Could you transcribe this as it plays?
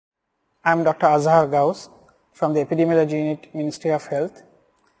I am Dr. Azar Ghouse from the Epidemiology Unit, Ministry of Health.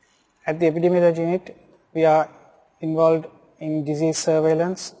 At the Epidemiology Unit, we are involved in disease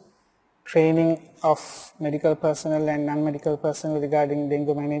surveillance, training of medical personnel and non-medical personnel regarding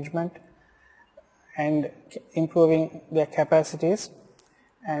dengue management, and improving their capacities.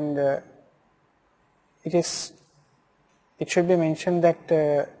 And it should be mentioned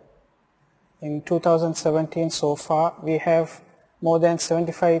that in 2017 so far, we have more than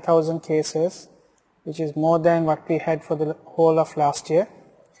 75,000 cases, which is more than what we had for the whole of last year.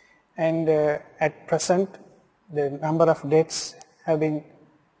 And at present, the number of deaths have been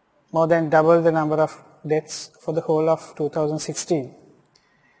more than double the number of deaths for the whole of 2016.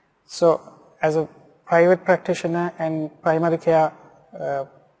 So, as a private practitioner and primary care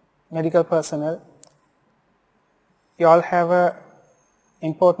medical personnel, you all have an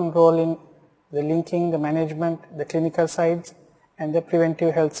important role in the linking, the management, the clinical sides, and the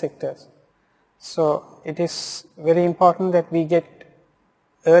preventive health sectors. So, it is very important that we get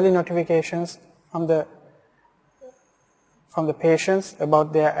early notifications from the patients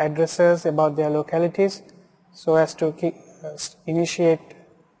about their addresses, about their localities, so as to initiate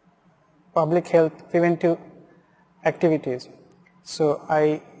public health preventive activities. So,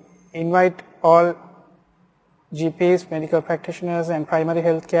 I invite all GPs, medical practitioners and primary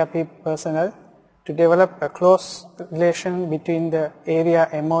health care personnel to develop a close relation between the area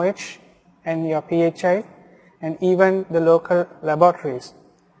MOH and your PHI and even the local laboratories,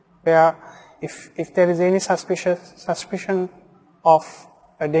 where if there is any suspicion of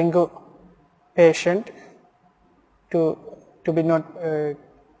a dengue patient, to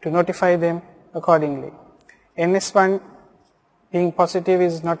notify them accordingly. NS1 being positive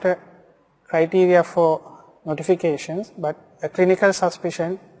is not a criteria for notifications, but a clinical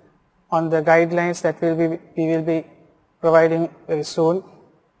suspicion on the guidelines that we will be providing very soon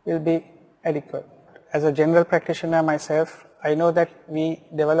will be adequate. As a general practitioner myself, I know that we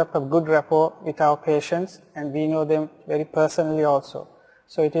develop a good rapport with our patients and we know them very personally also.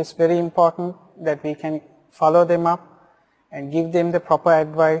 So it is very important that we can follow them up and give them the proper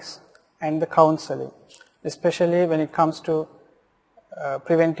advice and the counseling, especially when it comes to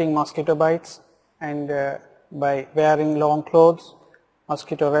preventing mosquito bites and by wearing long clothes,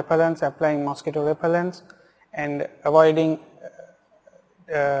 mosquito repellents, applying mosquito repellents, and avoiding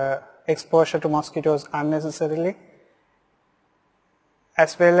exposure to mosquitoes unnecessarily,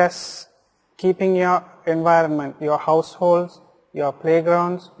 as well as keeping your environment, your households, your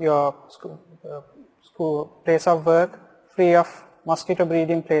playgrounds, your school place of work free of mosquito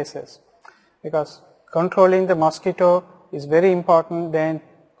breeding places, because controlling the mosquito is very important than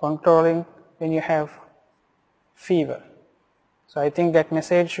controlling when you have fever. So I think that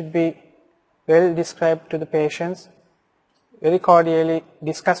message should be well described to the patients, very cordially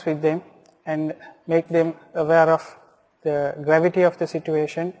discuss with them and make them aware of the gravity of the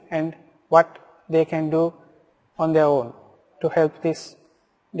situation and what they can do on their own to help this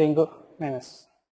dengue menace.